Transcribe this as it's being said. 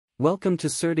Welcome to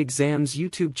CERT Exams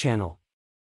YouTube channel.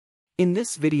 In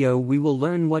this video we will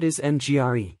learn what is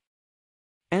mGRE.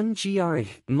 mGRE,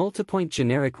 Multipoint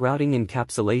Generic Routing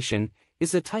Encapsulation,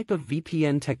 is a type of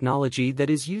VPN technology that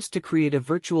is used to create a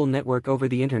virtual network over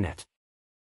the internet.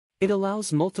 It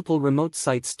allows multiple remote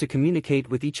sites to communicate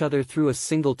with each other through a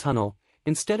single tunnel,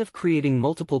 instead of creating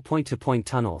multiple point-to-point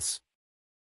tunnels.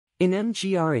 In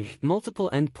mGRE,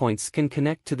 multiple endpoints can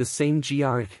connect to the same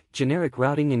GRE, Generic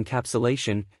Routing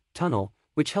Encapsulation, tunnel,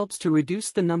 which helps to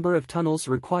reduce the number of tunnels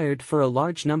required for a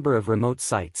large number of remote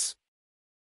sites.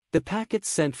 The packets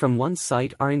sent from one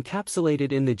site are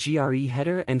encapsulated in the GRE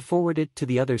header and forwarded to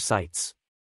the other sites.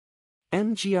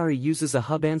 mGRE uses a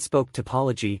hub-and-spoke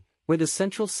topology, where the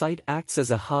central site acts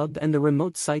as a hub and the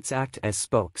remote sites act as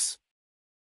spokes.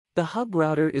 The hub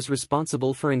router is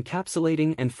responsible for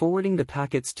encapsulating and forwarding the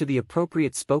packets to the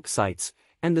appropriate spoke sites,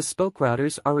 and the spoke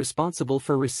routers are responsible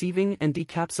for receiving and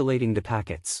decapsulating the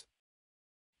packets.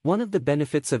 One of the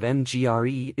benefits of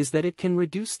mGRE is that it can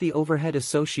reduce the overhead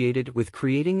associated with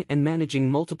creating and managing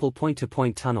multiple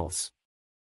point-to-point tunnels.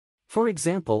 For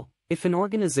example, if an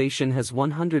organization has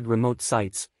 100 remote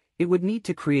sites, it would need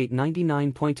to create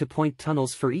 99 point-to-point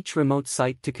tunnels for each remote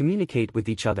site to communicate with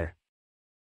each other.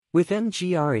 With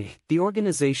mGRE, the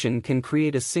organization can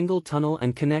create a single tunnel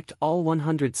and connect all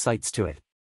 100 sites to it.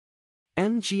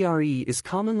 mGRE is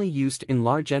commonly used in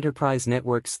large enterprise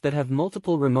networks that have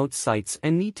multiple remote sites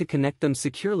and need to connect them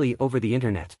securely over the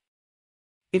internet.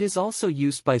 It is also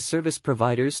used by service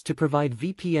providers to provide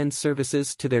VPN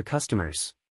services to their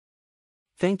customers.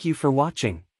 Thank you for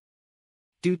watching.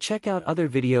 Do check out other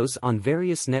videos on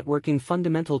various networking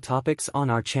fundamental topics on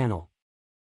our channel.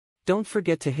 Don't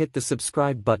forget to hit the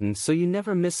subscribe button so you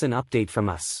never miss an update from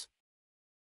us.